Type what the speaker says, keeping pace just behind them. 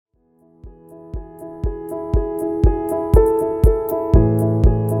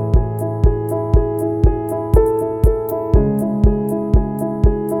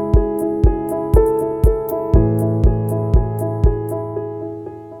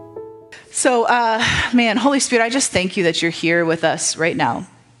So, Holy Spirit, I just thank you that you're here with us right now.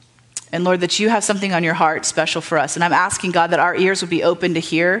 And Lord, that you have something on your heart special for us. And I'm asking, God, that our ears would be open to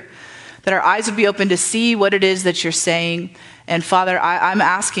hear, that our eyes would be open to see what it is that you're saying. And Father, I'm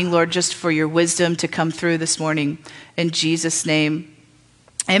asking, Lord, just for your wisdom to come through this morning. In Jesus' name,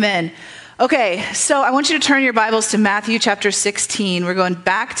 amen. Okay, so I want you to turn your Bibles to Matthew chapter 16. We're going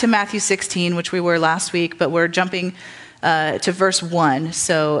back to Matthew 16, which we were last week, but we're jumping to verse 1,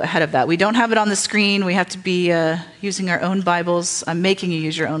 so ahead of that. We don't have it on the screen. We have to be using our own Bibles. I'm making you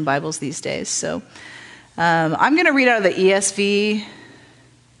use your own Bibles these days. So I'm going to read out of the ESV,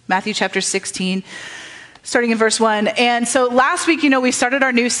 Matthew chapter 16, starting in verse 1. And so last week, we started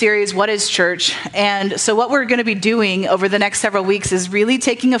our new series, What is Church? And so what we're going to be doing over the next several weeks is really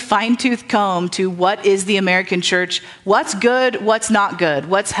taking a fine-tooth comb to what is the American church, what's good, what's not good,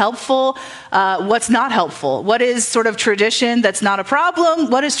 what's helpful, what's not helpful, what is sort of tradition that's not a problem,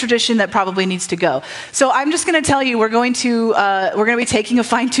 what is tradition that probably needs to go. So I'm just going to tell you, we're going to be taking a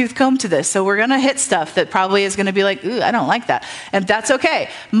fine-tooth comb to this. So we're going to hit stuff that probably is going to be like, ooh, I don't like that. And that's okay.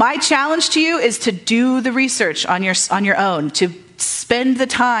 My challenge to you is to do the research on your own, to spend the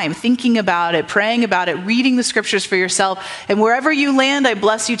time thinking about it, praying about it, reading the scriptures for yourself. And wherever you land, I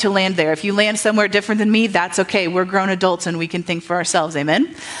bless you to land there. If you land somewhere different than me, that's okay. We're grown adults and we can think for ourselves.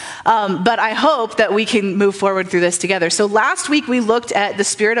 Amen. But I hope that we can move forward through this together. So last week we looked at the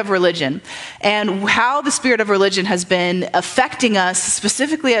spirit of religion and how the spirit of religion has been affecting us,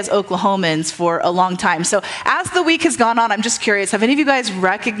 specifically as Oklahomans, for a long time. So as the week has gone on, I'm just curious, have any of you guys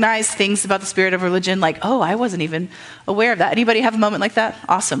recognized things about the spirit of religion? Like, oh, I wasn't even aware of that. Anybody have a moment like that?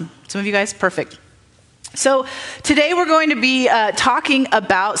 Awesome. Some of you guys? Perfect. So today we're going to be talking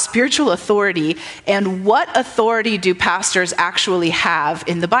about spiritual authority and what authority do pastors actually have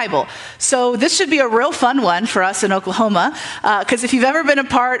in the Bible. So this should be a real fun one for us in Oklahoma, because if you've ever been a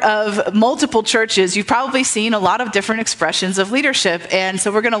part of multiple churches, you've probably seen a lot of different expressions of leadership. And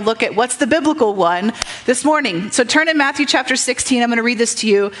so we're going to look at what's the biblical one this morning. So turn in Matthew chapter 16. I'm going to read this to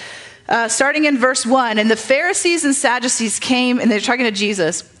you. Starting in verse 1, and the Pharisees and Sadducees came, and they're talking to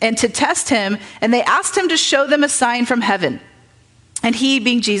Jesus, and to test him, and they asked him to show them a sign from heaven. And he,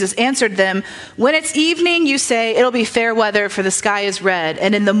 being Jesus, answered them, when it's evening, you say, it'll be fair weather, for the sky is red.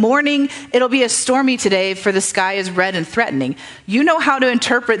 And in the morning, it'll be a stormy today, for the sky is red and threatening. You know how to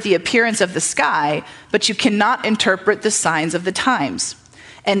interpret the appearance of the sky, but you cannot interpret the signs of the times.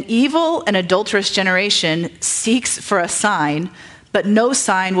 An evil and adulterous generation seeks for a sign, but no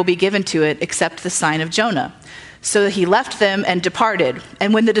sign will be given to it except the sign of Jonah. So he left them and departed.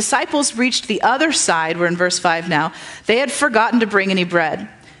 And when the disciples reached the other side, we're in verse 5 now, they had forgotten to bring any bread.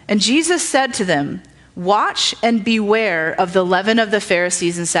 And Jesus said to them, watch and beware of the leaven of the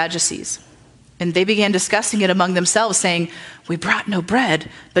Pharisees and Sadducees. And they began discussing it among themselves, saying, we brought no bread.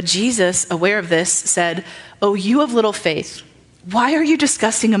 But Jesus, aware of this, said, oh, you of little faith, why are you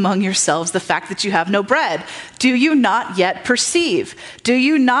discussing among yourselves the fact that you have no bread? Do you not yet perceive? Do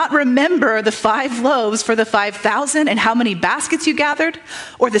you not remember the 5 loaves for the 5,000 and how many baskets you gathered?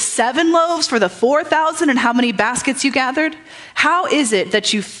 Or the 7 loaves for the 4,000 and how many baskets you gathered? How is it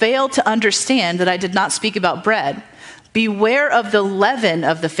that you fail to understand that I did not speak about bread? Beware of the leaven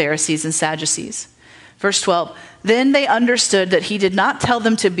of the Pharisees and Sadducees. Verse 12, then they understood that he did not tell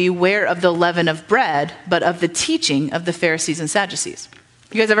them to beware of the leaven of bread, but of the teaching of the Pharisees and Sadducees.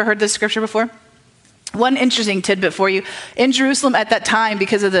 You guys ever heard this scripture before? One interesting tidbit for you. In Jerusalem at that time,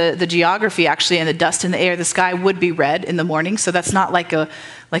 because of the geography actually and the dust in the air, the sky would be red in the morning. So that's not like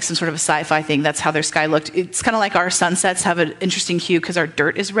some sort of a sci-fi thing. That's how their sky looked. It's kind of like our sunsets have an interesting hue because our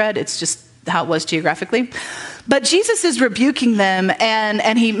dirt is red. It's just how it was geographically. But Jesus is rebuking them,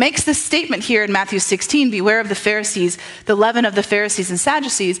 and he makes this statement here in Matthew 16, beware of the Pharisees, the leaven of the Pharisees and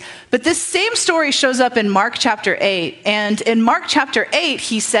Sadducees. But this same story shows up in Mark chapter 8. And in Mark chapter 8,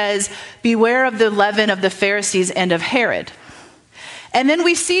 he says, beware of the leaven of the Pharisees and of Herod. And then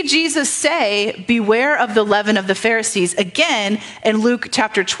we see Jesus say, beware of the leaven of the Pharisees again in Luke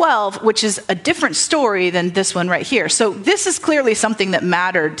chapter 12, which is a different story than this one right here. So this is clearly something that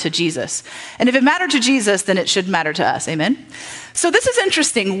mattered to Jesus. And if it mattered to Jesus, then it should matter to us. Amen? So this is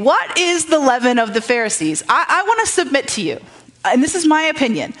interesting. What is the leaven of the Pharisees? I want to submit to you, and this is my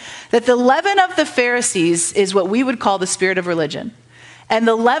opinion, that the leaven of the Pharisees is what we would call the spirit of religion. And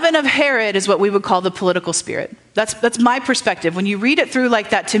the leaven of Herod is what we would call the political spirit. That's my perspective. When you read it through like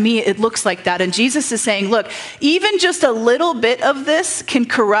that, to me, it looks like that. And Jesus is saying, look, even just a little bit of this can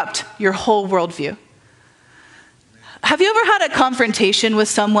corrupt your whole worldview. Have you ever had a confrontation with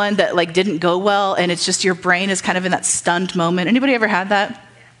someone that didn't go well, and it's just your brain is kind of in that stunned moment? Anybody ever had that?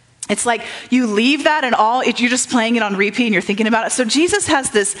 It's like you leave that and you're just playing it on repeat and you're thinking about it. So Jesus has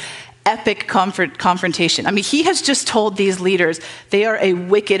this epic confrontation. I mean, he has just told these leaders they are a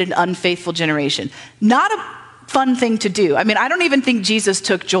wicked and unfaithful generation. Not a fun thing to do. I mean, I don't even think Jesus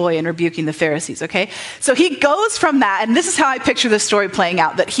took joy in rebuking the Pharisees, okay? So he goes from that, and this is how I picture the story playing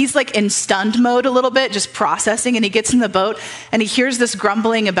out, that he's like in stunned mode a little bit, just processing, and he gets in the boat, and he hears this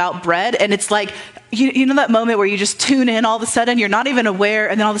grumbling about bread, and it's like, you know that moment where you just tune in all of a sudden, you're not even aware,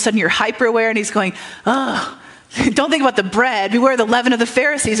 and then all of a sudden you're hyper aware, and he's going, oh, don't think about the bread, beware the leaven of the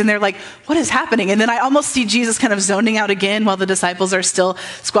Pharisees. And they're like, what is happening? And then I almost see Jesus kind of zoning out again while the disciples are still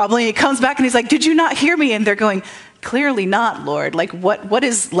squabbling. He comes back and he's like, did you not hear me? And they're going, clearly not, Lord. Like, what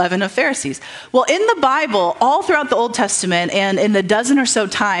is leaven of Pharisees? Well, in the Bible, all throughout the Old Testament and in the dozen or so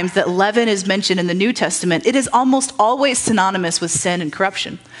times that leaven is mentioned in the New Testament, it is almost always synonymous with sin and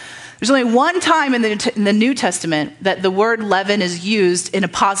corruption. There's only one time in the New Testament that the word leaven is used in a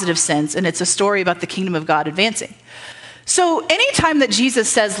positive sense, and it's a story about the kingdom of God advancing. So anytime that Jesus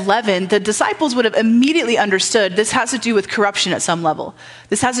says leaven, the disciples would have immediately understood this has to do with corruption at some level.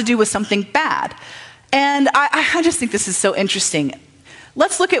 This has to do with something bad. And I just think this is so interesting.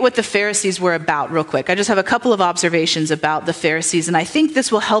 Let's look at what the Pharisees were about real quick. I just have a couple of observations about the Pharisees, and I think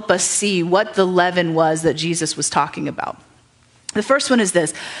this will help us see what the leaven was that Jesus was talking about. The first one is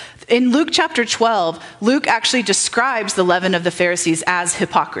this. In Luke chapter 12, Luke actually describes the leaven of the Pharisees as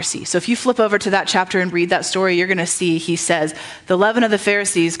hypocrisy. So if you flip over to that chapter and read that story, you're going to see he says, the leaven of the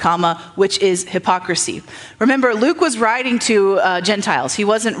Pharisees, which is hypocrisy. Remember, Luke was writing to Gentiles. He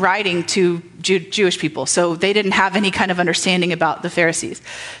wasn't writing to Jewish people, so they didn't have any kind of understanding about the Pharisees.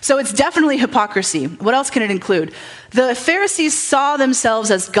 So it's definitely hypocrisy. What else can it include? The Pharisees saw themselves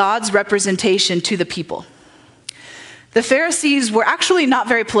as God's representation to the people. The Pharisees were actually not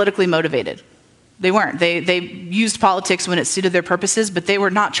very politically motivated. They weren't. They used politics when it suited their purposes, but they were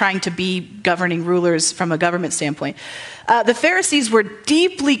not trying to be governing rulers from a government standpoint. The Pharisees were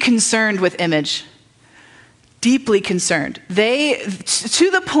deeply concerned with image. Deeply concerned.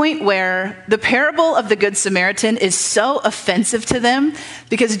 To the point where the parable of the Good Samaritan is so offensive to them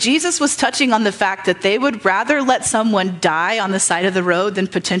because Jesus was touching on the fact that they would rather let someone die on the side of the road than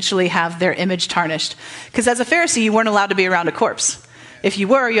potentially have their image tarnished. Because as a Pharisee, you weren't allowed to be around a corpse. If you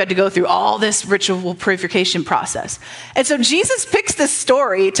were, you had to go through all this ritual purification process. And so Jesus picks this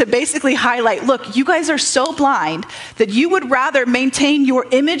story to basically highlight, look, you guys are so blind that you would rather maintain your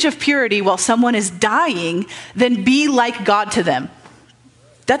image of purity while someone is dying than be like God to them.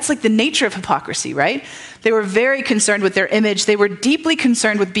 That's like the nature of hypocrisy, right? They were very concerned with their image. They were deeply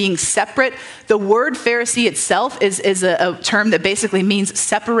concerned with being separate. The word Pharisee itself is a term that basically means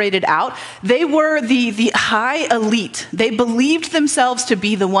separated out. They were the high elite. They believed themselves to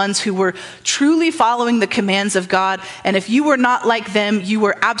be the ones who were truly following the commands of God. And if you were not like them, you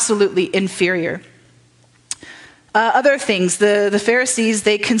were absolutely inferior. Other things, the Pharisees,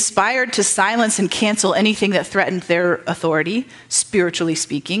 they conspired to silence and cancel anything that threatened their authority, spiritually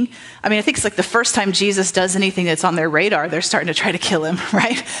speaking. I mean, I think it's like the first time Jesus does anything that's on their radar, they're starting to try to kill him,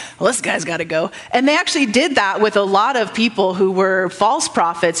 right? Well, this guy's got to go. And they actually did that with a lot of people who were false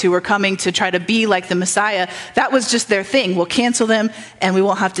prophets who were coming to try to be like the Messiah. That was just their thing. We'll cancel them and we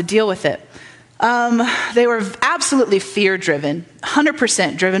won't have to deal with it. They were absolutely fear-driven,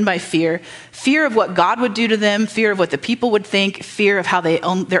 100% driven by fear. Fear of what God would do to them, fear of what the people would think, fear of how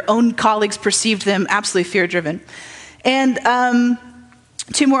their own colleagues perceived them, absolutely fear-driven. And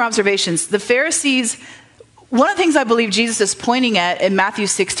two more observations. The Pharisees, one of the things I believe Jesus is pointing at in Matthew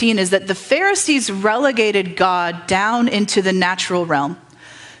 16 is that the Pharisees relegated God down into the natural realm.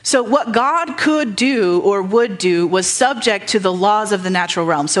 So what God could do or would do was subject to the laws of the natural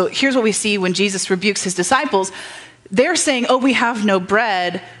realm. So here's what we see when Jesus rebukes his disciples. They're saying, oh, we have no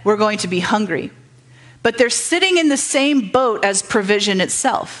bread, we're going to be hungry. But they're sitting in the same boat as provision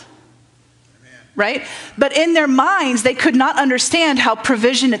itself. Right? But in their minds, they could not understand how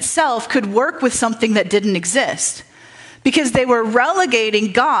provision itself could work with something that didn't exist. Because they were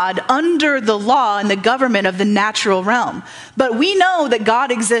relegating God under the law and the government of the natural realm. But we know that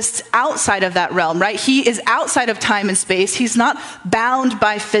God exists outside of that realm, right? He is outside of time and space. He's not bound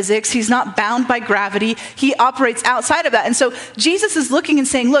by physics. He's not bound by gravity. He operates outside of that. And so Jesus is looking and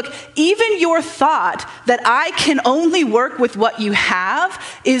saying, look, even your thought that I can only work with what you have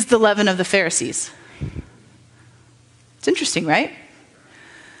is the leaven of the Pharisees. It's interesting, right?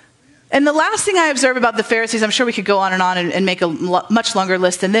 And the last thing I observe about the Pharisees, I'm sure we could go on and make a much longer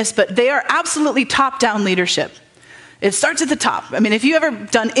list than this, but they are absolutely top-down leadership. It starts at the top. I mean, if you've ever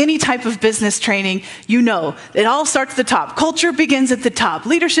done any type of business training, you know it all starts at the top. Culture begins at the top.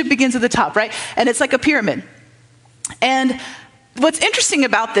 Leadership begins at the top, right? And it's like a pyramid. And what's interesting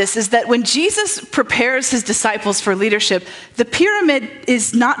about this is that when Jesus prepares his disciples for leadership, the pyramid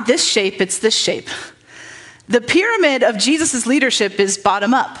is not this shape, it's this shape. The pyramid of Jesus' leadership is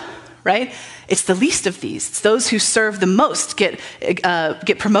bottom up, right? It's the least of these. It's those who serve the most get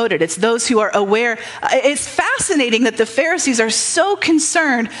promoted. It's those who are aware. It's fascinating that the Pharisees are so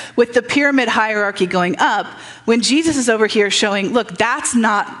concerned with the pyramid hierarchy going up when Jesus is over here showing, look, that's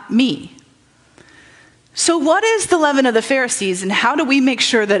not me. So what is the leaven of the Pharisees, and how do we make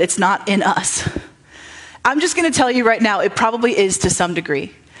sure that it's not in us? I'm just going to tell you right now, it probably is to some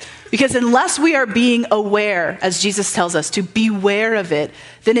degree. Because unless we are being aware, as Jesus tells us, to beware of it,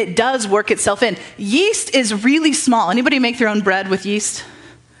 then it does work itself in. Yeast is really small. Anybody make their own bread with yeast?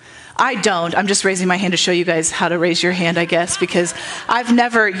 I don't. I'm just raising my hand to show you guys how to raise your hand, I guess, because I've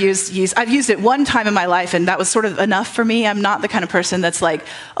never used yeast. I've used it one time in my life, and that was sort of enough for me. I'm not the kind of person that's like,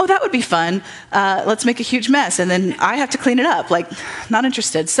 oh, that would be fun. Let's make a huge mess, and then I have to clean it up. Like, not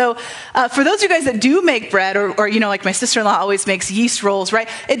interested. So for those of you guys that do make bread, or like my sister-in-law always makes yeast rolls, right?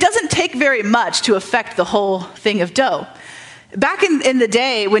 It doesn't take very much to affect the whole thing of dough. Back in the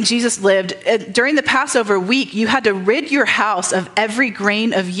day when Jesus lived, during the Passover week, you had to rid your house of every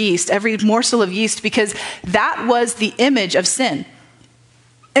grain of yeast, every morsel of yeast, because that was the image of sin.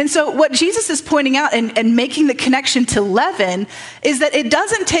 And so what Jesus is pointing out and making the connection to leaven is that it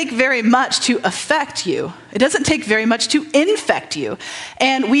doesn't take very much to affect you. It doesn't take very much to infect you.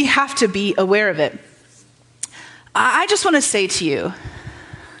 And we have to be aware of it. I just want to say to you,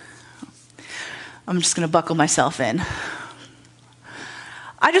 I'm just going to buckle myself in.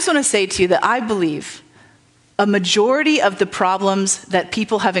 I just want to say to you that I believe a majority of the problems that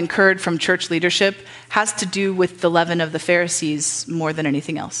people have incurred from church leadership has to do with the leaven of the Pharisees more than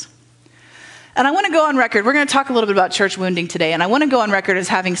anything else. And I want to go on record. We're going to talk a little bit about church wounding today. And I want to go on record as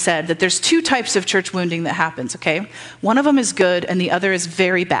having said that there's two types of church wounding that happens, okay? One of them is good and the other is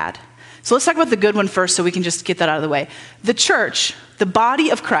very bad. So let's talk about the good one first so we can just get that out of the way. The church, the body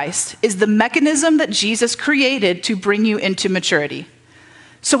of Christ, is the mechanism that Jesus created to bring you into maturity.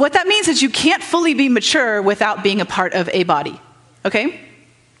 So what that means is you can't fully be mature without being a part of a body, okay?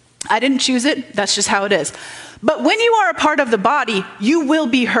 I didn't choose it. That's just how it is. But when you are a part of the body, you will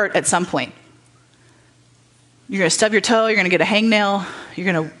be hurt at some point. You're going to stub your toe. You're going to get a hangnail.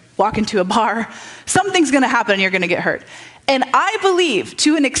 You're going to walk into a bar. Something's going to happen and you're going to get hurt. And I believe,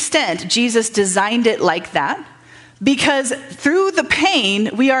 to an extent, Jesus designed it like that. Because through the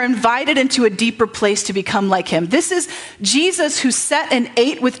pain, we are invited into a deeper place to become like him. This is Jesus who sat and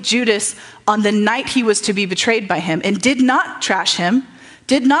ate with Judas on the night he was to be betrayed by him and did not trash him,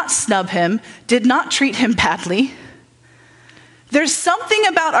 did not snub him, did not treat him badly. There's something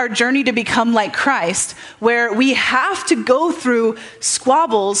about our journey to become like Christ where we have to go through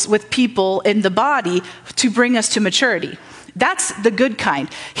squabbles with people in the body to bring us to maturity. That's the good kind.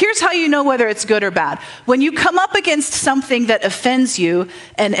 Here's how you know whether it's good or bad. When you come up against something that offends you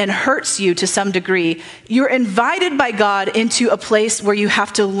and hurts you to some degree, you're invited by God into a place where you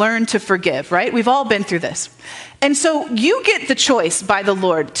have to learn to forgive, right? We've all been through this. And so you get the choice by the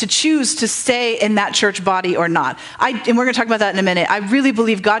Lord to choose to stay in that church body or not. And we're going to talk about that in a minute. I really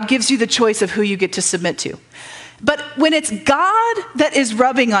believe God gives you the choice of who you get to submit to. But when it's God that is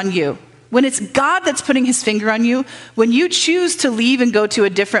rubbing on you, when it's God that's putting his finger on you, when you choose to leave and go to a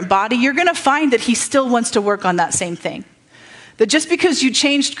different body, you're going to find that he still wants to work on that same thing. That just because you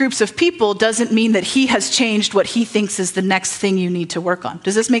changed groups of people doesn't mean that he has changed what he thinks is the next thing you need to work on.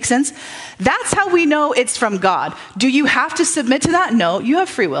 Does this make sense? That's how we know it's from God. Do you have to submit to that? No, you have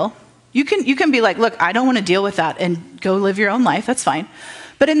free will. You can be like, look, I don't want to deal with that and go live your own life. That's fine.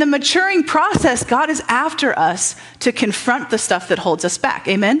 But in the maturing process, God is after us to confront the stuff that holds us back.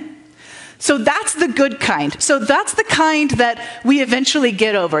 Amen? So that's the good kind. So that's the kind that we eventually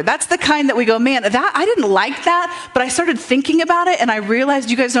get over. That's the kind that we go, man, that I didn't like that, but I started thinking about it and I realized,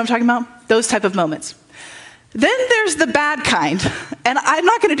 you guys know what I'm talking about? Those type of moments. Then there's the bad kind. And I'm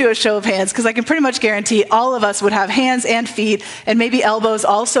not going to do a show of hands because I can pretty much guarantee all of us would have hands and feet and maybe elbows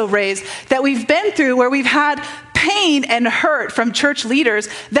also raised that we've been through where we've had pain and hurt from church leaders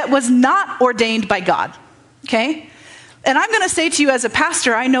that was not ordained by God. Okay? And I'm going to say to you as a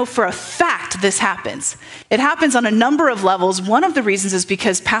pastor, I know for a fact this happens. It happens on a number of levels. One of the reasons is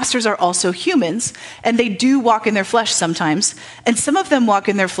because pastors are also humans, and they do walk in their flesh sometimes, and some of them walk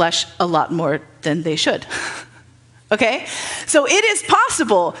in their flesh a lot more than they should. Okay? So it is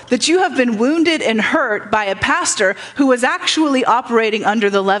possible that you have been wounded and hurt by a pastor who was actually operating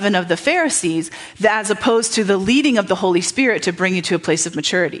under the leaven of the Pharisees, as opposed to the leading of the Holy Spirit to bring you to a place of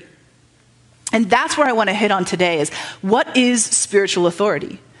maturity. And that's where I want to hit on today is, what is spiritual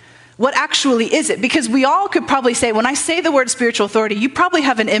authority? What actually is it? Because we all could probably say, when I say the word spiritual authority, you probably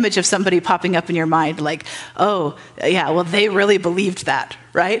have an image of somebody popping up in your mind like, oh, yeah, well, they really believed that,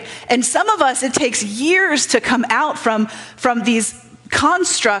 right? And some of us, it takes years to come out from these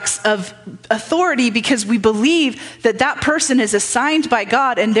constructs of authority because we believe that that person is assigned by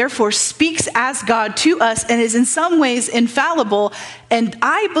God and therefore speaks as God to us and is in some ways infallible. And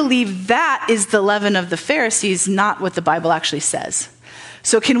I believe that is the leaven of the Pharisees, not what the Bible actually says.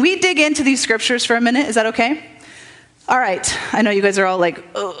 So can we dig into these scriptures for a minute? Is that okay? All right. I know you guys are all like,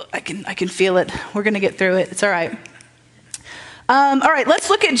 oh, I can feel it. We're going to get through it. It's all right. All right, let's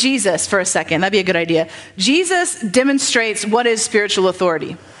look at Jesus for a second. That'd be a good idea. Jesus demonstrates what is spiritual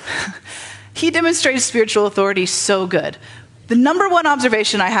authority. He demonstrates spiritual authority so good. The number one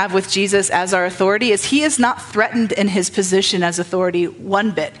observation I have with Jesus as our authority is he is not threatened in his position as authority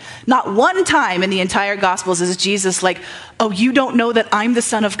one bit. Not one time in the entire Gospels is Jesus like, oh, you don't know that I'm the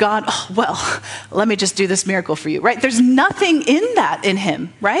Son of God? Oh, well, let me just do this miracle for you, right? There's nothing in that in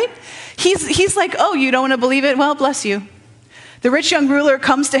him, right? He's like, oh, you don't want to believe it? Well, bless you. The rich young ruler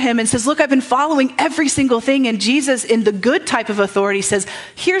comes to him and says, look, I've been following every single thing. And Jesus, in the good type of authority, says,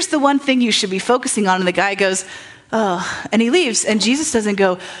 here's the one thing you should be focusing on. And the guy goes, oh, and he leaves. And Jesus doesn't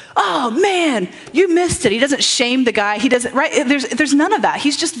go, oh man, you missed it. He doesn't shame the guy. He doesn't, right? There's none of that.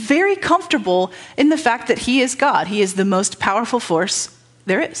 He's just very comfortable in the fact that he is God. He is the most powerful force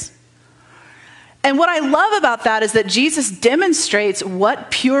there is. And what I love about that is that Jesus demonstrates what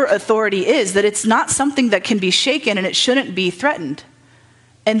pure authority is, that it's not something that can be shaken and it shouldn't be threatened.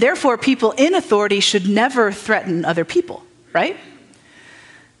 And therefore, people in authority should never threaten other people, right?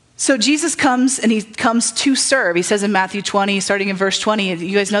 So Jesus comes and he comes to serve. He says in Matthew 20, starting in verse 20,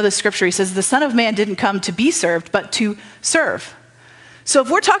 you guys know this scripture. He says, the Son of Man didn't come to be served, but to serve. So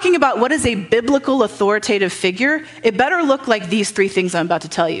if we're talking about what is a biblical authoritative figure, it better look like these three things I'm about to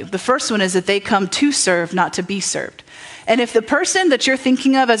tell you. The first one is that they come to serve, not to be served. And if the person that you're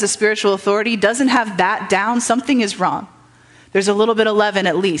thinking of as a spiritual authority doesn't have that down, something is wrong. There's a little bit of leaven,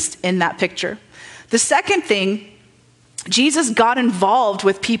 at least, in that picture. The second thing, Jesus got involved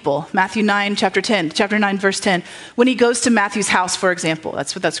with people. Matthew 9, chapter 9, verse 10. When he goes to Matthew's house, for example,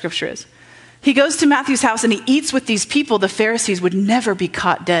 that's what that scripture is. He goes to Matthew's house and he eats with these people the Pharisees would never be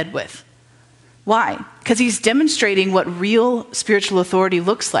caught dead with. Why? Because he's demonstrating what real spiritual authority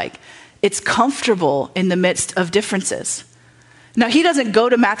looks like. It's comfortable in the midst of differences. Now, he doesn't go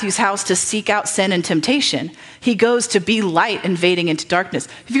to Matthew's house to seek out sin and temptation. He goes to be light invading into darkness.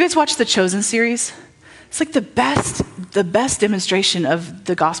 Have you guys watched the Chosen series? It's like the best demonstration of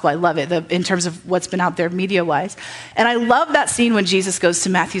the gospel. I love it in terms of what's been out there media-wise. And I love that scene when Jesus goes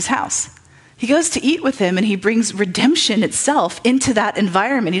to Matthew's house. He goes to eat with him and he brings redemption itself into that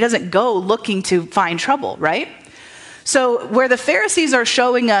environment. He doesn't go looking to find trouble, right? So where the Pharisees are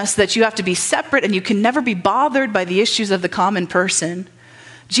showing us that you have to be separate and you can never be bothered by the issues of the common person,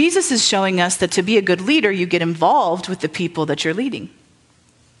 Jesus is showing us that to be a good leader, you get involved with the people that you're leading.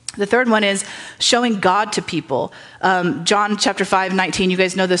 The third one is showing God to people. John chapter 5, 19, you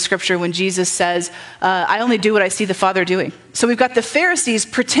guys know the scripture when Jesus says, I only do what I see the Father doing. So we've got the Pharisees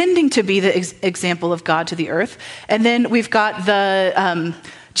pretending to be the example of God to the earth. And then we've got the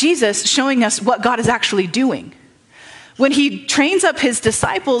Jesus showing us what God is actually doing. When he trains up his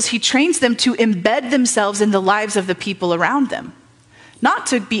disciples, he trains them to embed themselves in the lives of the people around them. Not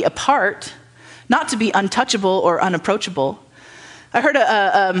to be apart, not to be untouchable or unapproachable. I heard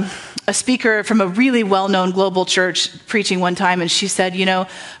a speaker from a really well-known global church preaching one time, and she said,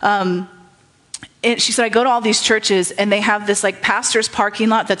 she said, I go to all these churches and they have this like pastor's parking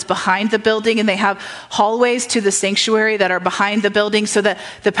lot that's behind the building, and they have hallways to the sanctuary that are behind the building so that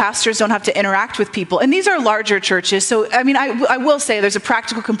the pastors don't have to interact with people. And these are larger churches. So, I mean, I will say there's a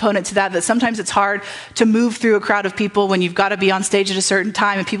practical component to that sometimes it's hard to move through a crowd of people when you've got to be on stage at a certain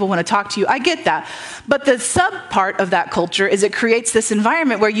time and people want to talk to you. I get that. But the sub part of that culture is it creates this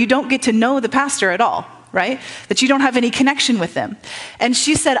environment where you don't get to know the pastor at all. Right? That you don't have any connection with them. And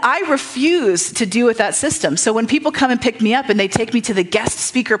she said, I refuse to deal with that system. So when people come and pick me up and they take me to the guest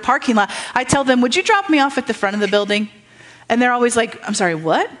speaker parking lot, I tell them, would you drop me off at the front of the building? And they're always like, I'm sorry,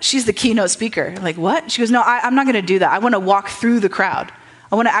 what? She's the keynote speaker. I'm like, what? She goes, no, I'm not going to do that. I want to walk through the crowd.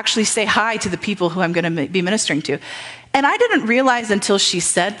 I want to actually say hi to the people who I'm going to be ministering to. And I didn't realize until she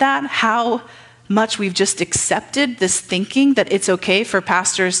said that how much we've just accepted this thinking that it's okay for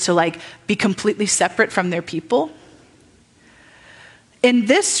pastors to like be completely separate from their people. In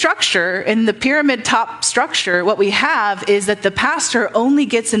this structure, in the pyramid top structure, what we have is that the pastor only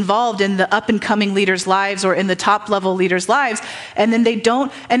gets involved in the up and coming leaders' lives or in the top level leaders' lives, and then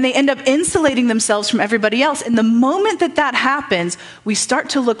they end up insulating themselves from everybody else. And the moment that that happens, we start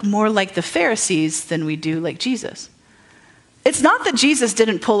to look more like the Pharisees than we do like Jesus. It's not that Jesus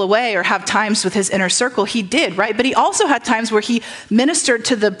didn't pull away or have times with his inner circle. He did, right? But he also had times where he ministered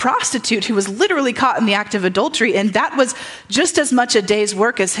to the prostitute who was literally caught in the act of adultery. And that was just as much a day's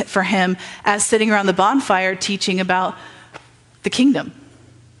work for him as sitting around the bonfire teaching about the kingdom.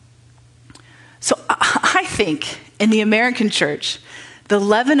 So I think in the American church, the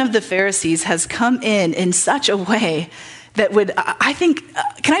leaven of the Pharisees has come in such a way that would, I think,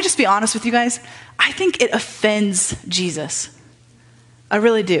 can I just be honest with you guys? I think it offends Jesus. I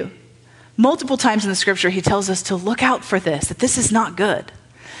really do. Multiple times in the scripture, he tells us to look out for this, that this is not good.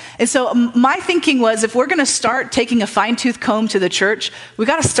 And so my thinking was, if we're going to start taking a fine-tooth comb to the church, we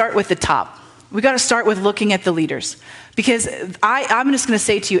got to start with the top. We got to start with looking at the leaders. Because I'm just going to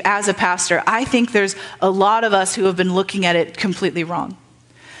say to you, as a pastor, I think there's a lot of us who have been looking at it completely wrong.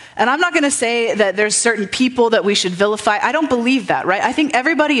 And I'm not going to say that there's certain people that we should vilify. I don't believe that, right? I think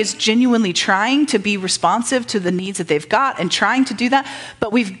everybody is genuinely trying to be responsive to the needs that they've got and trying to do that.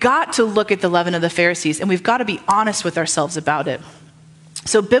 But we've got to look at the leaven of the Pharisees, and we've got to be honest with ourselves about it.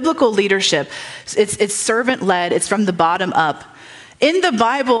 So biblical leadership, it's servant-led. It's from the bottom up. In the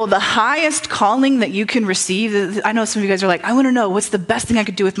Bible, the highest calling that you can receive, I know some of you guys are like, I want to know what's the best thing I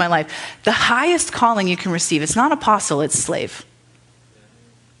could do with my life. The highest calling you can receive, it's not apostle, it's slave.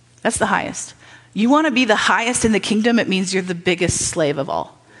 That's the highest. You want to be the highest in the kingdom, it means you're the biggest slave of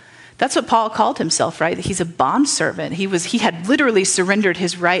all. That's what Paul called himself, right? He's a bondservant. He had literally surrendered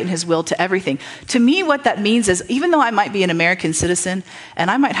his right and his will to everything. To me, what that means is, even though I might be an American citizen, and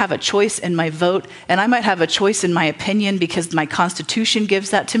I might have a choice in my vote, and I might have a choice in my opinion because my Constitution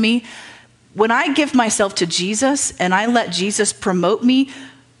gives that to me, when I give myself to Jesus and I let Jesus promote me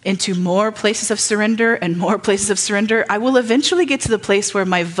into more places of surrender and more places of surrender, I will eventually get to the place where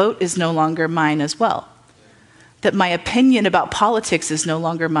my vote is no longer mine as well. That my opinion about politics is no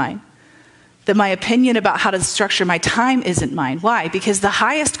longer mine. That my opinion about how to structure my time isn't mine. Why? Because the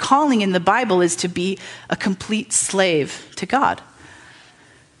highest calling in the Bible is to be a complete slave to God.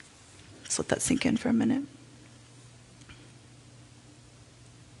 Let's let that sink in for a minute.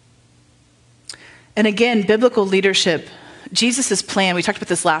 And again, biblical leadership, Jesus' plan, we talked about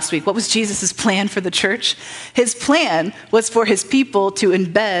this last week. What was Jesus' plan for the church? His plan was for his people to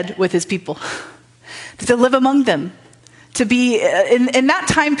embed with his people, to live among them, to be, in that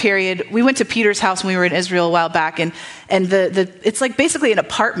time period, we went to Peter's house when we were in Israel a while back, and it's like basically an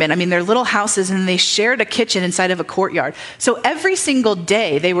apartment. I mean, they're little houses, and they shared a kitchen inside of a courtyard. So every single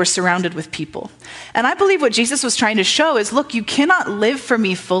day, they were surrounded with people. And I believe what Jesus was trying to show is, look, you cannot live for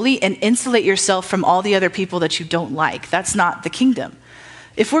me fully and insulate yourself from all the other people that you don't like. That's not the kingdom.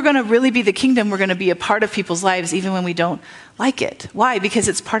 If we're going to really be the kingdom, we're going to be a part of people's lives even when we don't like it. Why? Because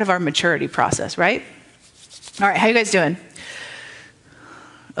it's part of our maturity process, right? All right, how you guys doing?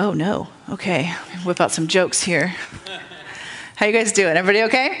 Oh, no. Okay, whip out some jokes here. How you guys doing? Everybody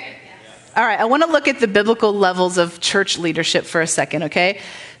okay? Yes. All right, I want to look at the biblical levels of church leadership for a second, okay?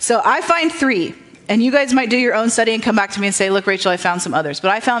 So I find 3. And you guys might do your own study and come back to me and say, look, Rachel, I found some others.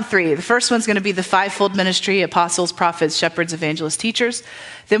 But I found 3. The first one's going to be the fivefold ministry: apostles, prophets, shepherds, evangelists, teachers.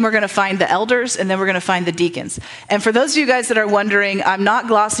 Then we're going to find the elders, and then we're going to find the deacons. And for those of you guys that are wondering, I'm not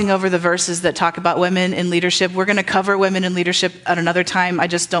glossing over the verses that talk about women in leadership. We're going to cover women in leadership at another time. I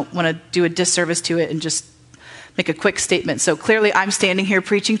just don't want to do a disservice to it and just make a quick statement. So clearly I'm standing here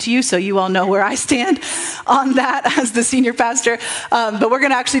preaching to you, so you all know where I stand on that as the senior pastor. But we're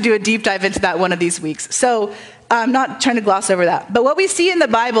going to actually do a deep dive into that one of these weeks. So I'm not trying to gloss over that. But what we see in the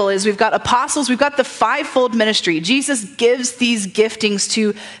Bible is we've got apostles, we've got the fivefold ministry. Jesus gives these giftings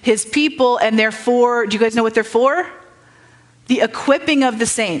to his people, and they're for, do you guys know what they're for? The equipping of the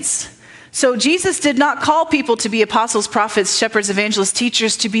saints. So Jesus did not call people to be apostles, prophets, shepherds, evangelists,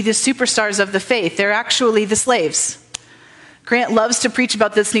 teachers, to be the superstars of the faith. They're actually the slaves. Grant loves to preach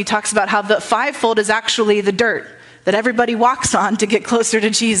about this, and he talks about how the fivefold is actually the dirt that everybody walks on to get closer to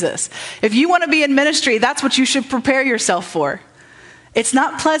Jesus. If you want to be in ministry, that's what you should prepare yourself for. It's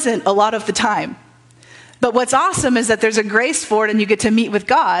not pleasant a lot of the time. But what's awesome is that there's a grace for it, and you get to meet with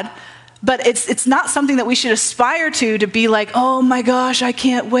God. But it's not something that we should aspire to be like, oh my gosh, I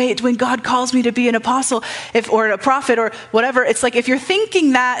can't wait when God calls me to be an apostle or a prophet or whatever. It's like, if you're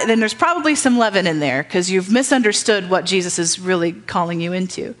thinking that, then there's probably some leaven in there because you've misunderstood what Jesus is really calling you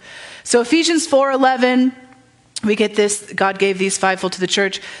into. So Ephesians 4:11, We get this, God gave these fivefold to the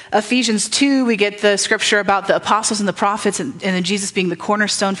church. Ephesians 2, we get the scripture about the apostles and the prophets and then Jesus being the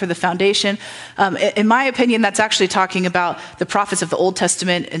cornerstone for the foundation. In my opinion, that's actually talking about the prophets of the Old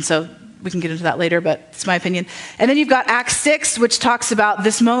Testament. And so we can get into that later, but it's my opinion. And then you've got Acts 6, which talks about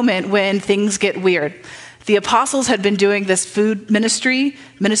this moment when things get weird. The apostles had been doing this food ministry,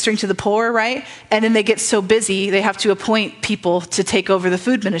 ministering to the poor, right? And then they get so busy, they have to appoint people to take over the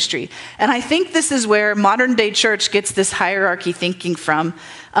food ministry. And I think this is where modern day church gets this hierarchy thinking from.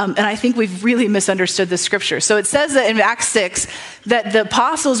 And I think we've really misunderstood the scripture. So it says that in Acts 6, that the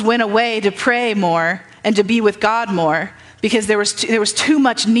apostles went away to pray more and to be with God more because there was too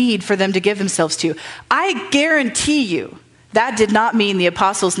much need for them to give themselves to. I guarantee you that did not mean the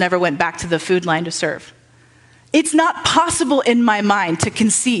apostles never went back to the food line to serve. It's not possible in my mind to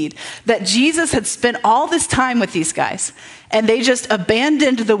concede that Jesus had spent all this time with these guys and they just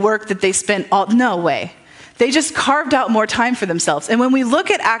abandoned the work that they spent no way. They just carved out more time for themselves. And when we look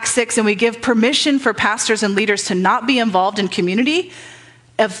at Acts 6 and we give permission for pastors and leaders to not be involved in community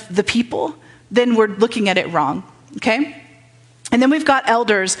of the people, then we're looking at it wrong, okay? And then we've got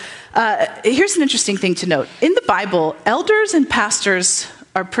elders. Here's an interesting thing to note. In the Bible, elders and pastors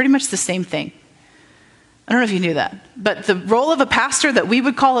are pretty much the same thing. I don't know if you knew that, but the role of a pastor that we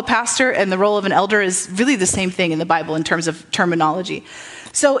would call a pastor and the role of an elder is really the same thing in the Bible in terms of terminology.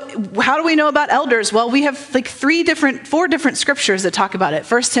 So how do we know about elders? Well, we have like four different scriptures that talk about it.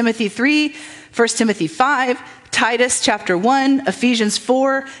 1 Timothy 3, 1 Timothy 5, Titus chapter 1, Ephesians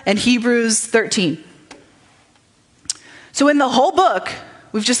 4, and Hebrews 13. So in the whole book,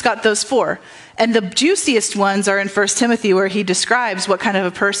 we've just got those four. And the juiciest ones are in 1 Timothy, where he describes what kind of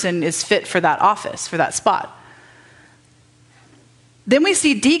a person is fit for that office, for that spot. Then we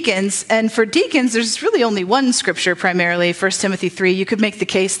see deacons, and for deacons, there's really only one scripture primarily, 1 Timothy 3. You could make the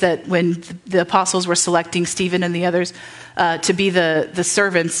case that when the apostles were selecting Stephen and the others to be the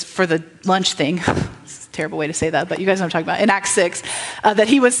servants for the lunch thing, it's a terrible way to say that, but you guys know what I'm talking about, in Acts 6, that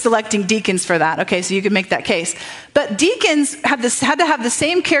he was selecting deacons for that. Okay, so you could make that case. But deacons had to have the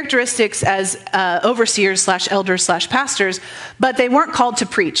same characteristics as overseers / elders / pastors, but they weren't called to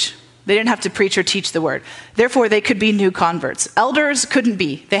preach. They didn't have to preach or teach the word. Therefore, they could be new converts. Elders couldn't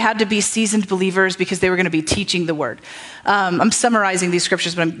be. They had to be seasoned believers because they were going to be teaching the word. I'm summarizing these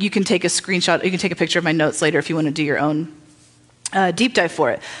scriptures, but you can take a screenshot. You can take a picture of my notes later if you want to do your own deep dive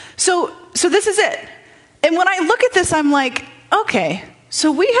for it. So this is it. And when I look at this, I'm like, okay,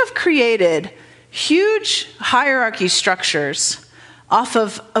 so we have created huge hierarchy structures off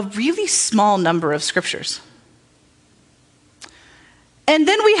of a really small number of scriptures. And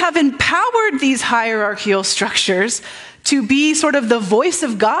then we have empowered these hierarchical structures to be sort of the voice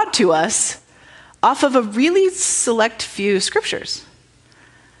of God to us off of a really select few scriptures.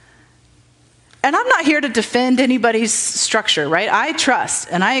 And I'm not here to defend anybody's structure, right? I trust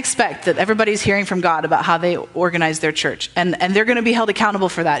and I expect that everybody's hearing from God about how they organize their church. And they're going to be held accountable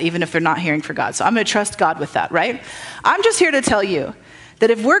for that, even if they're not hearing from God. So I'm going to trust God with that, right? I'm just here to tell you that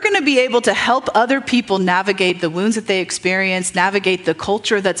if we're going to be able to help other people navigate the wounds that they experience, navigate the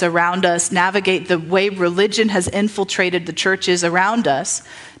culture that's around us, navigate the way religion has infiltrated the churches around us,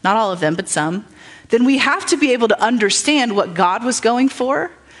 not all of them, but some, then we have to be able to understand what God was going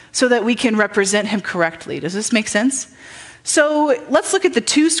for so that we can represent him correctly. Does this make sense? So let's look at the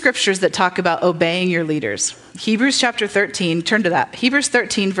two scriptures that talk about obeying your leaders. Hebrews chapter 13, turn to that. Hebrews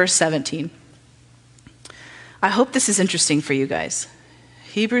 13, verse 17. I hope this is interesting for you guys.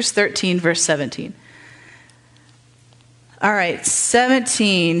 Hebrews 13, verse 17. All right,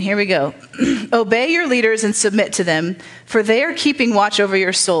 17, here we go. Obey your leaders and submit to them, for they are keeping watch over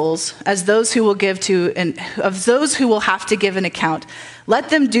your souls as those who will of those who will have to give an account. Let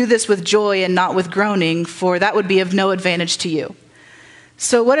them do this with joy and not with groaning, for that would be of no advantage to you.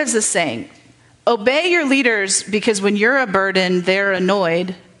 So what is this saying? Obey your leaders because when you're a burden, they're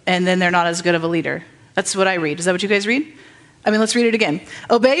annoyed, and then they're not as good of a leader. That's what I read. Is that what you guys read? Let's read it again.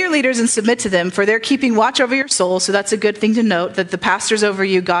 Obey your leaders and submit to them, for they're keeping watch over your soul. So that's a good thing to note, that the pastors over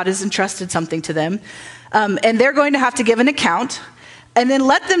you, God has entrusted something to them. And they're going to have to give an account. And then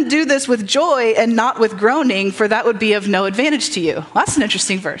let them do this with joy and not with groaning, for that would be of no advantage to you. Well, that's an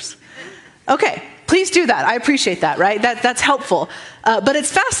interesting verse. Okay, please do that. I appreciate that, right? That's helpful. But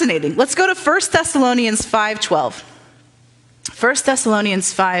it's fascinating. Let's go to 1 Thessalonians 5:12. 1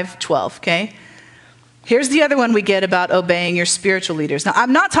 Thessalonians 5:12, okay? Here's the other one we get about obeying your spiritual leaders. Now,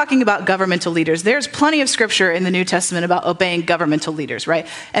 I'm not talking about governmental leaders. There's plenty of scripture in the New Testament about obeying governmental leaders, right?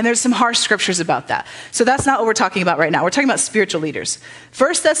 And there's some harsh scriptures about that. So that's not what we're talking about right now. We're talking about spiritual leaders.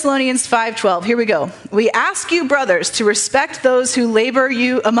 1 Thessalonians 5:12, here we go. We ask you, brothers, to respect those who labor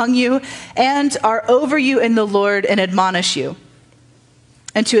among you and are over you in the Lord and admonish you,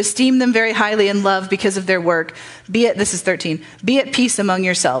 and to esteem them very highly in love because of their work. This is 13, be at peace among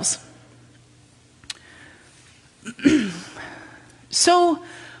yourselves. So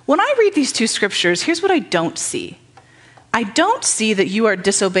when I read these two scriptures, here's what I don't see. I don't see that you are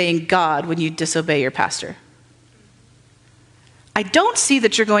disobeying God when you disobey your pastor. I don't see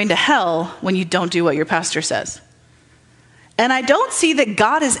that you're going to hell when you don't do what your pastor says. And I don't see that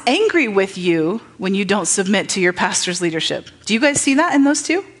God is angry with you when you don't submit to your pastor's leadership. Do you guys see that in those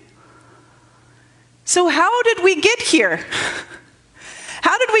two? So how did we get here?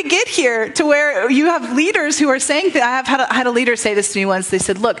 How did we get here to where you have leaders who are saying that? I had a leader say this to me once. They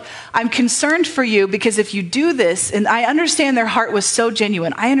said, look, I'm concerned for you because if you do this, and I understand their heart was so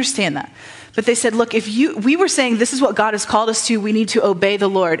genuine. I understand that. But they said, look, we were saying this is what God has called us to, we need to obey the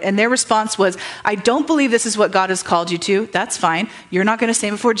Lord. And their response was, I don't believe this is what God has called you to. That's fine. You're not going to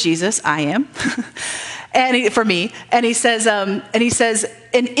stand before Jesus. I am. For me. And he says, and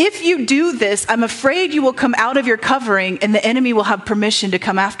if you do this, I'm afraid you will come out of your covering and the enemy will have permission to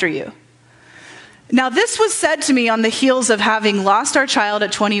come after you. Now, this was said to me on the heels of having lost our child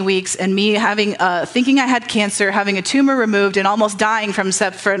at 20 weeks and me thinking I had cancer, having a tumor removed, and almost dying from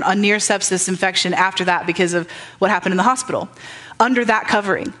a near sepsis infection after that because of what happened in the hospital, under that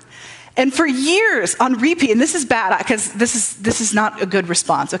covering. And for years on repeat, and this is bad because this is not a good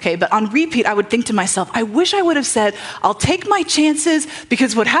response, okay? But on repeat, I would think to myself, I wish I would have said, I'll take my chances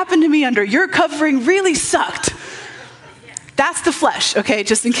because what happened to me under your covering really sucked. That's the flesh, okay?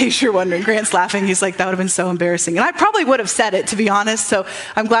 Just in case you're wondering. Grant's laughing. He's like, that would have been so embarrassing. And I probably would have said it, to be honest. So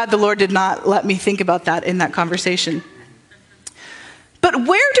I'm glad the Lord did not let me think about that in that conversation. But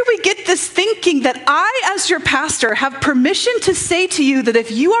where do we get this thinking that I, as your pastor, have permission to say to you that if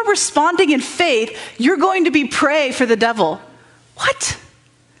you are responding in faith, you're going to be prey for the devil? What?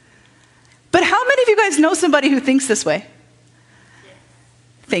 But how many of you guys know somebody who thinks this way?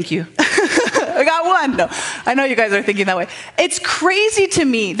 Thank you. I got one. No, I know you guys are thinking that way. It's crazy to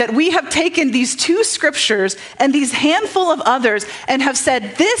me that we have taken these two scriptures and these handful of others and have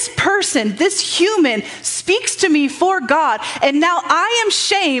said, this person, this human speaks to me for God. And now I am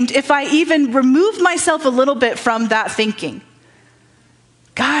shamed if I even remove myself a little bit from that thinking.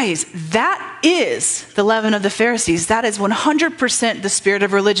 Guys, that is the leaven of the Pharisees. That is 100% the spirit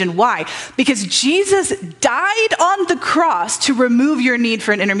of religion. Why? Because Jesus died on the cross to remove your need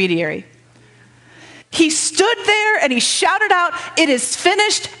for an intermediary. He stood there and he shouted out, it is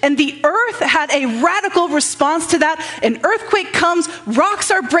finished. And the earth had a radical response to that. An earthquake comes,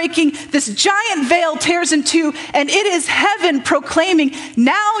 rocks are breaking, this giant veil tears in two, and it is heaven proclaiming,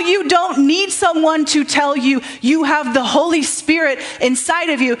 now you don't need someone to tell you, you have the Holy Spirit inside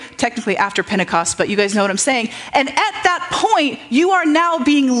of you, technically after Pentecost, but you guys know what I'm saying. And at that point, you are now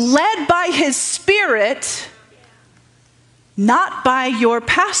being led by his Spirit, not by your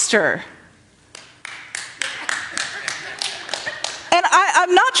pastor. And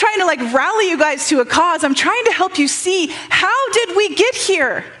I'm not trying to rally you guys to a cause. I'm trying to help you see, how did we get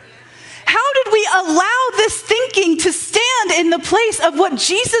here? How did we allow this thinking to stand in the place of what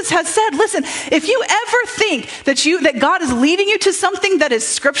Jesus has said? Listen, if you ever think that God is leading you to something that is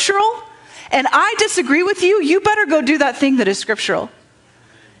scriptural, and I disagree with you, you better go do that thing that is scriptural.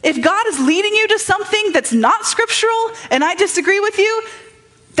 If God is leading you to something that's not scriptural, and I disagree with you,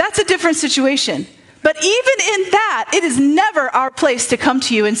 that's a different situation. But even in that, it is never our place to come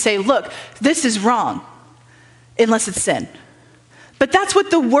to you and say, look, this is wrong, unless it's sin. But that's what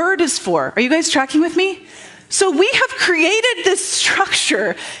the word is for. Are you guys tracking with me? So we have created this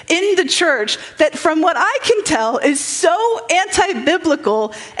structure in the church that, from what I can tell, is so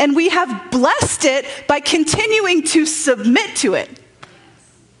anti-biblical, and we have blessed it by continuing to submit to it.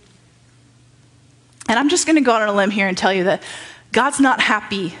 And I'm just going to go out on a limb here and tell you that God's not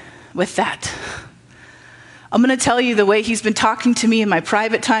happy with that. I'm going to tell you the way he's been talking to me in my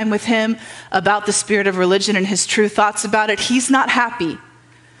private time with him about the spirit of religion and his true thoughts about it. He's not happy.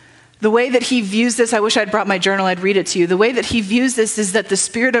 The way that he views this, I wish I'd brought my journal, I'd read it to you. The way that he views this is that the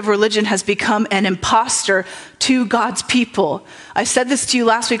spirit of religion has become an imposter to God's people. I said this to you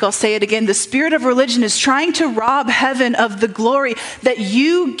last week, I'll say it again. The spirit of religion is trying to rob heaven of the glory that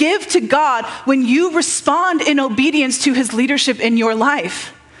you give to God when you respond in obedience to his leadership in your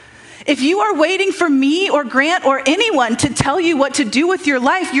life. If you are waiting for me or Grant or anyone to tell you what to do with your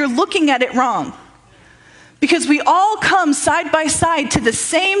life, you're looking at it wrong. Because we all come side by side to the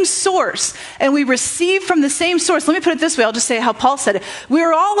same source and we receive from the same source. Let me put it this way. I'll just say how Paul said it.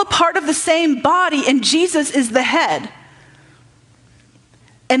 We're all a part of the same body and Jesus is the head.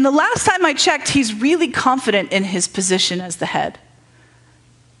 And the last time I checked, he's really confident in his position as the head.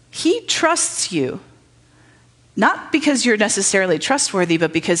 He trusts you, not because you're necessarily trustworthy,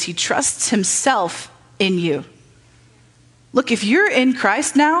 but because he trusts himself in you. Look, if you're in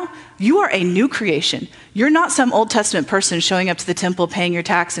Christ now, you are a new creation. You're not some Old Testament person showing up to the temple, paying your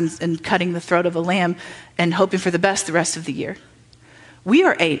tax and cutting the throat of a lamb and hoping for the best the rest of the year. We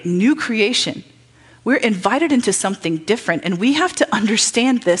are a new creation. We're invited into something different, and we have to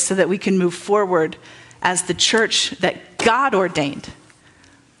understand this so that we can move forward as the church that God ordained.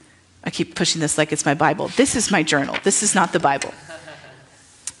 I keep pushing this like it's my Bible. This is my journal. This is not the Bible.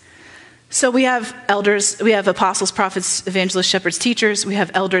 So we have elders, we have apostles, prophets, evangelists, shepherds, teachers. We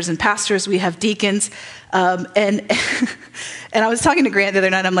have elders and pastors. We have deacons. And I was talking to Grant the other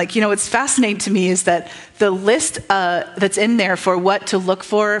night. I'm like, what's fascinating to me is that the list that's in there for what to look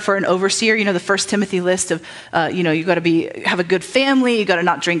for an overseer, the 1 Timothy list of, you got to have a good family. You got to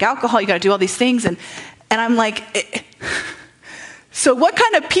not drink alcohol. You got to do all these things. And I'm like, so what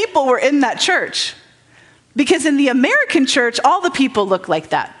kind of people were in that church? Because in the American church, all the people look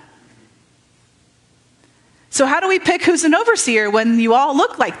like that. So how do we pick who's an overseer when you all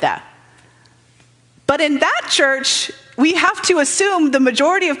look like that? But in that church, we have to assume the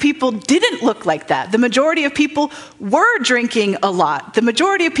majority of people didn't look like that. The majority of people were drinking a lot. The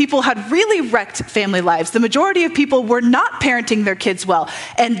majority of people had really wrecked family lives. The majority of people were not parenting their kids well.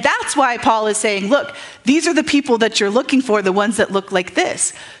 And that's why Paul is saying, look, these are the people that you're looking for, the ones that look like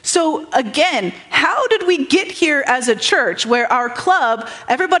this. So again, how did we get here as a church where our club,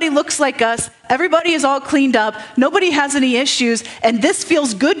 everybody looks like us, everybody is all cleaned up, nobody has any issues, and this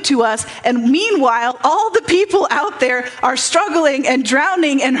feels good to us, and meanwhile, all the people out there are struggling and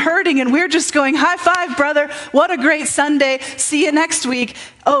drowning and hurting, and we're just going, high five, brother, what a great Sunday, see you next week.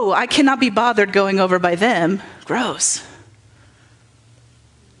 Oh, I cannot be bothered going over by them. Gross.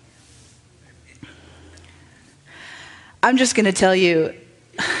 I'm just going to tell you,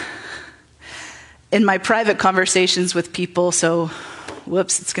 in my private conversations with people, so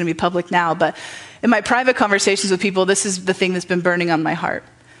whoops, it's going to be public now, but in my private conversations with people, this is the thing that's been burning on my heart.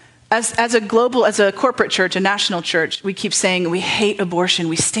 As a corporate church, a national church, we keep saying we hate abortion,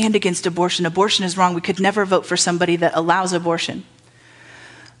 we stand against abortion, abortion is wrong, we could never vote for somebody that allows abortion.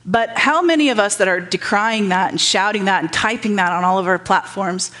 But how many of us that are decrying that and shouting that and typing that on all of our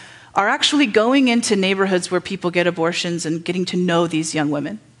platforms are actually going into neighborhoods where people get abortions and getting to know these young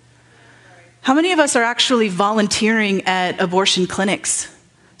women? How many of us are actually volunteering at abortion clinics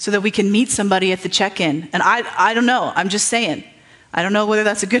so that we can meet somebody at the check-in? And I don't know, I'm just saying. I don't know whether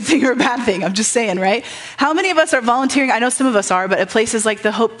that's a good thing or a bad thing. I'm just saying, right? How many of us are volunteering? I know some of us are, but at places like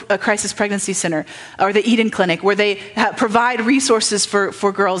the Hope Crisis Pregnancy Center or the Eden Clinic, where they provide resources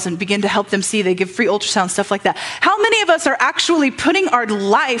for girls and begin to help them see. They give free ultrasound, stuff like that. How many of us are actually putting our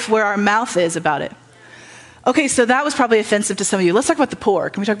life where our mouth is about it? Okay, so that was probably offensive to some of you. Let's talk about the poor.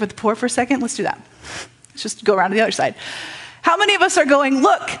 Can we talk about the poor for a second? Let's do that. Let's just go around to the other side. How many of us are going,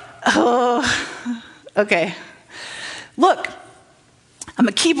 look, look, I'm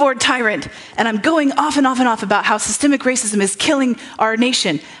a keyboard tyrant, and I'm going off and off and off about how systemic racism is killing our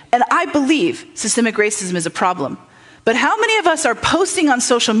nation. And I believe systemic racism is a problem. But how many of us are posting on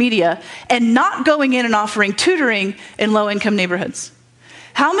social media and not going in and offering tutoring in low-income neighborhoods?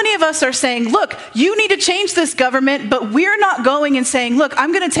 How many of us are saying, look, you need to change this government, but we're not going and saying, look,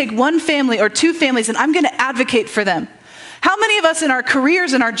 I'm going to take one family or two families and I'm going to advocate for them? How many of us in our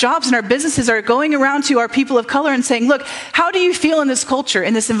careers and our jobs and our businesses are going around to our people of color and saying, look, how do you feel in this culture,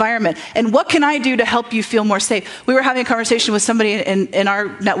 in this environment? And what can I do to help you feel more safe? We were having a conversation with somebody in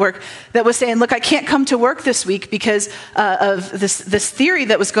our network that was saying, look, I can't come to work this week because of this theory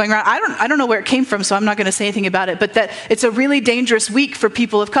that was going around. I don't know where it came from, so I'm not going to say anything about it, but that it's a really dangerous week for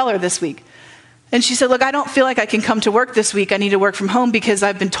people of color this week. And she said, look, I don't feel like I can come to work this week. I need to work from home because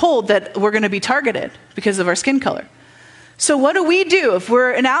I've been told that we're going to be targeted because of our skin color. So what do we do? If we're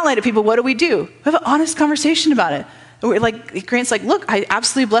an ally to people, what do? We have an honest conversation about it. We're like, Grant's like, look, I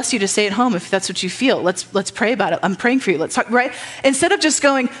absolutely bless you to stay at home if that's what you feel. Let's pray about it. I'm praying for you. Let's talk, right? Instead of just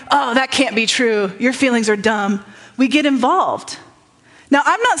going, oh, that can't be true. Your feelings are dumb. We get involved. Now,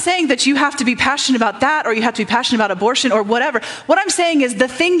 I'm not saying that you have to be passionate about that or you have to be passionate about abortion or whatever. What I'm saying is the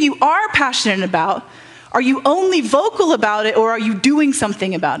thing you are passionate about, are you only vocal about it or are you doing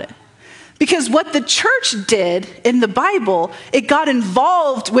something about it? Because what the church did in the Bible, it got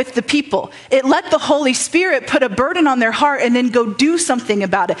involved with the people. It let the Holy Spirit put a burden on their heart and then go do something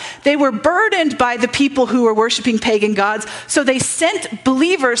about it. They were burdened by the people who were worshiping pagan gods, so they sent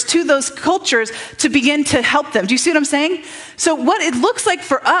believers to those cultures to begin to help them. Do you see what I'm saying? So what it looks like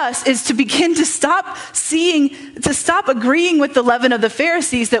for us is to begin to stop agreeing with the leaven of the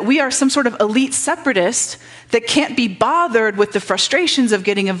Pharisees that we are some sort of elite separatist that can't be bothered with the frustrations of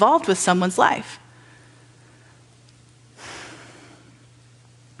getting involved with someone's life.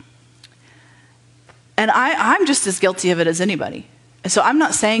 And I'm just as guilty of it as anybody. And so I'm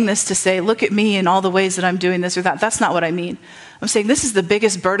not saying this to say, look at me and all the ways that I'm doing this or that. That's not what I mean. I'm saying this is the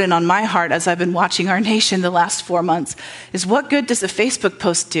biggest burden on my heart as I've been watching our nation the last 4 months, is what good does a Facebook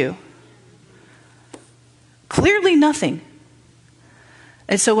post do? Clearly nothing.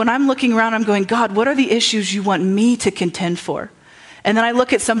 And so when I'm looking around, I'm going, God, what are the issues you want me to contend for? And then I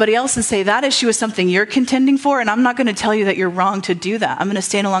look at somebody else and say, that issue is something you're contending for, and I'm not going to tell you that you're wrong to do that. I'm going to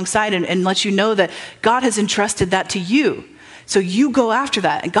stand alongside and let you know that God has entrusted that to you. So you go after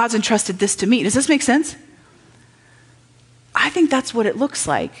that, and God's entrusted this to me. Does this make sense? I think that's what it looks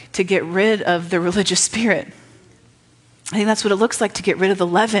like to get rid of the religious spirit. I think that's what it looks like to get rid of the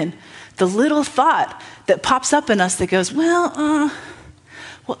leaven, the little thought that pops up in us that goes, well,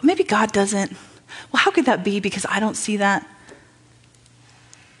 maybe God doesn't. Well, how could that be? Because I don't see that.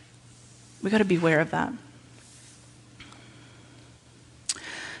 We got to beware of that.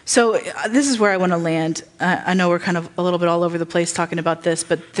 So this is where I want to land. I know we're kind of a little bit all over the place talking about this,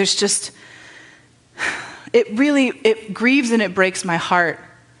 but there's just, it grieves and it breaks my heart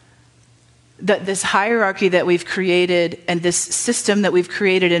that this hierarchy that we've created and this system that we've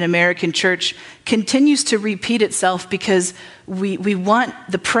created in American church continues to repeat itself because we want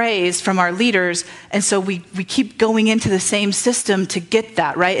the praise from our leaders, and so we keep going into the same system to get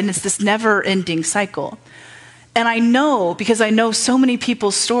that, right? And it's this never-ending cycle. And I know, because I know so many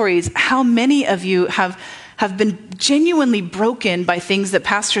people's stories, how many of you have been genuinely broken by things that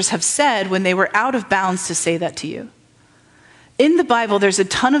pastors have said when they were out of bounds to say that to you. In the Bible, there's a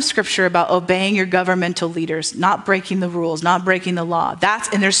ton of scripture about obeying your governmental leaders, not breaking the rules, not breaking the law.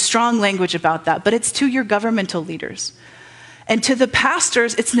 And there's strong language about that, but it's to your governmental leaders. And to the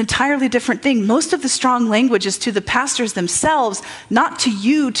pastors, it's an entirely different thing. Most of the strong language is to the pastors themselves, not to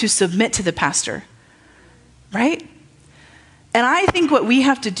you to submit to the pastor. Right? And I think what we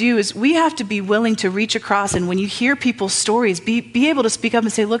have to do is we have to be willing to reach across, and when you hear people's stories, be able to speak up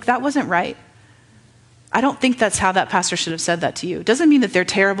and say, look, that wasn't right. I don't think that's how that pastor should have said that to you. It doesn't mean that they're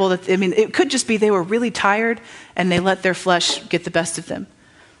terrible. It could just be they were really tired and they let their flesh get the best of them.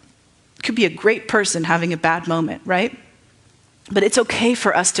 It could be a great person having a bad moment, right? But it's okay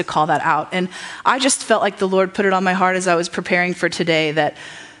for us to call that out. And I just felt like the Lord put it on my heart as I was preparing for today that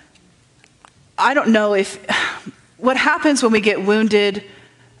I don't know if what happens when we get wounded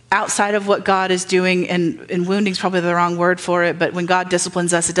outside of what God is doing, and wounding is probably the wrong word for it, but when God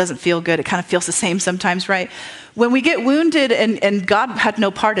disciplines us, it doesn't feel good. It kind of feels the same sometimes, right? When we get wounded and God had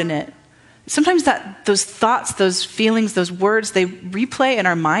no part in it, sometimes those thoughts, those feelings, those words, they replay in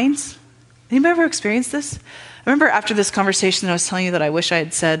our minds. Anybody ever experienced this? I remember after this conversation that I was telling you that I wish I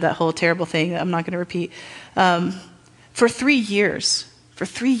had said that whole terrible thing that I'm not going to repeat. For 3 years,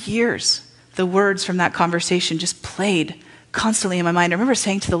 the words from that conversation just played constantly in my mind. I remember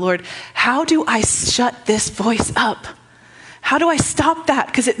saying to the Lord, how do I shut this voice up? How do I stop that?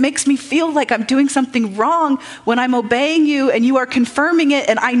 Because it makes me feel like I'm doing something wrong when I'm obeying you and you are confirming it,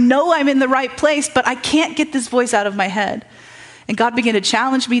 and I know I'm in the right place, but I can't get this voice out of my head. And God began to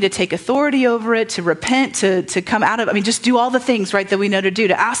challenge me to take authority over it, to repent, to come out of, just do all the things, right, that we know to do,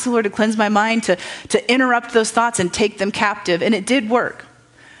 to ask the Lord to cleanse my mind, to interrupt those thoughts and take them captive. And it did work.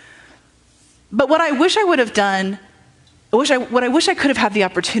 But what I wish I would have done, what I wish I could have had the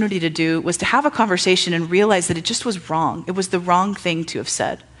opportunity to do was to have a conversation and realize that it just was wrong. It was the wrong thing to have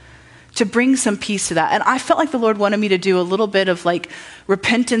said, to bring some peace to that. And I felt like the Lord wanted me to do a little bit of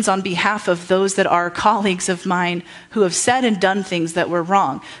repentance on behalf of those that are colleagues of mine who have said and done things that were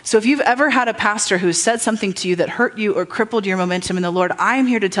wrong. So if you've ever had a pastor who said something to you that hurt you or crippled your momentum in the Lord, I am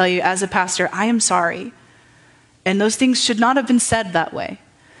here to tell you as a pastor, I am sorry. And those things should not have been said that way.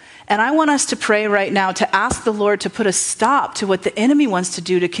 And I want us to pray right now to ask the Lord to put a stop to what the enemy wants to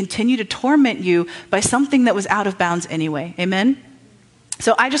do to continue to torment you by something that was out of bounds anyway. Amen?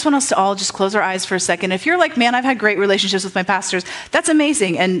 So I just want us to all just close our eyes for a second. If you're like, man, I've had great relationships with my pastors, that's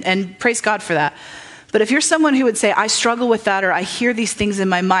amazing, and praise God for that. But if you're someone who would say, I struggle with that, or I hear these things in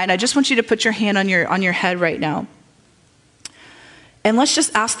my mind, I just want you to put your hand on your head right now. And let's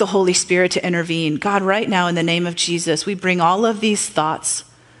just ask the Holy Spirit to intervene. God, right now, in the name of Jesus, we bring all of these thoughts,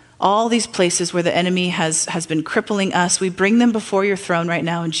 all these places where the enemy has been crippling us, we bring them before your throne right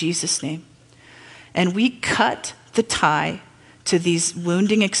now in Jesus' name. And we cut the tie to these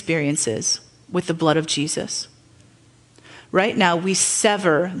wounding experiences with the blood of Jesus. Right now, we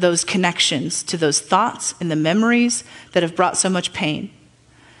sever those connections to those thoughts and the memories that have brought so much pain.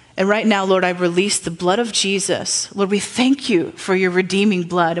 And right now, Lord, I release the blood of Jesus. Lord, we thank you for your redeeming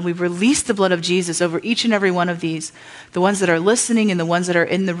blood. And we release the blood of Jesus over each and every one of these, the ones that are listening and the ones that are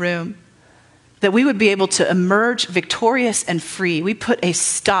in the room, that we would be able to emerge victorious and free. We put a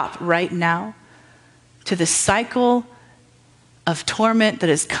stop right now to the cycle of torment that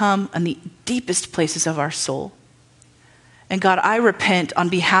has come on the deepest places of our soul. And God, I repent on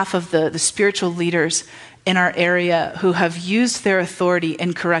behalf of the spiritual leaders in our area who have used their authority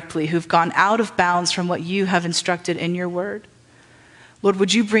incorrectly, who've gone out of bounds from what you have instructed in your word. Lord,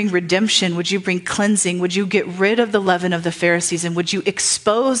 would you bring redemption? Would you bring cleansing? Would you get rid of the leaven of the Pharisees? And would you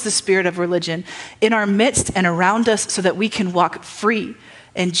expose the spirit of religion in our midst and around us so that we can walk free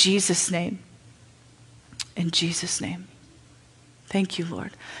in Jesus' name? In Jesus' name. Thank you,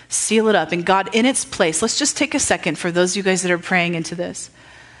 Lord. Seal it up. And God, in its place, let's just take a second for those of you guys that are praying into this.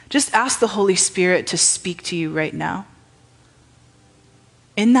 Just ask the Holy Spirit to speak to you right now.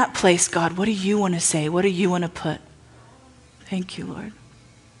 In that place, God, what do you want to say? What do you want to put? Thank you, Lord.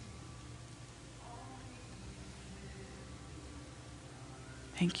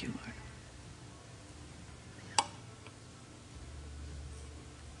 Thank you, Lord.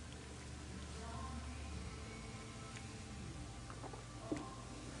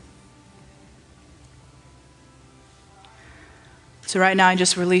 So right now, I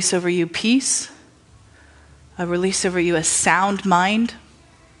just release over you peace. I release over you a sound mind.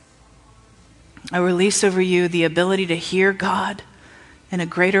 I release over you the ability to hear God in a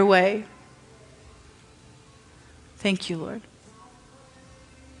greater way. Thank you, Lord.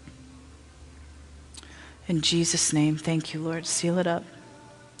 In Jesus' name, thank you, Lord. Seal it up.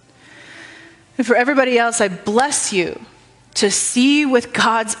 And for everybody else, I bless you to see with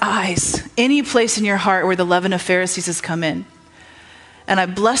God's eyes any place in your heart where the leaven of Pharisees has come in. And I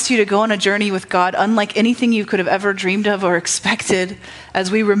bless you to go on a journey with God unlike anything you could have ever dreamed of or expected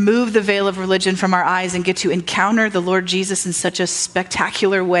as we remove the veil of religion from our eyes and get to encounter the Lord Jesus in such a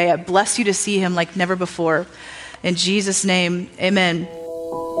spectacular way. I bless you to see him like never before. In Jesus' name, amen.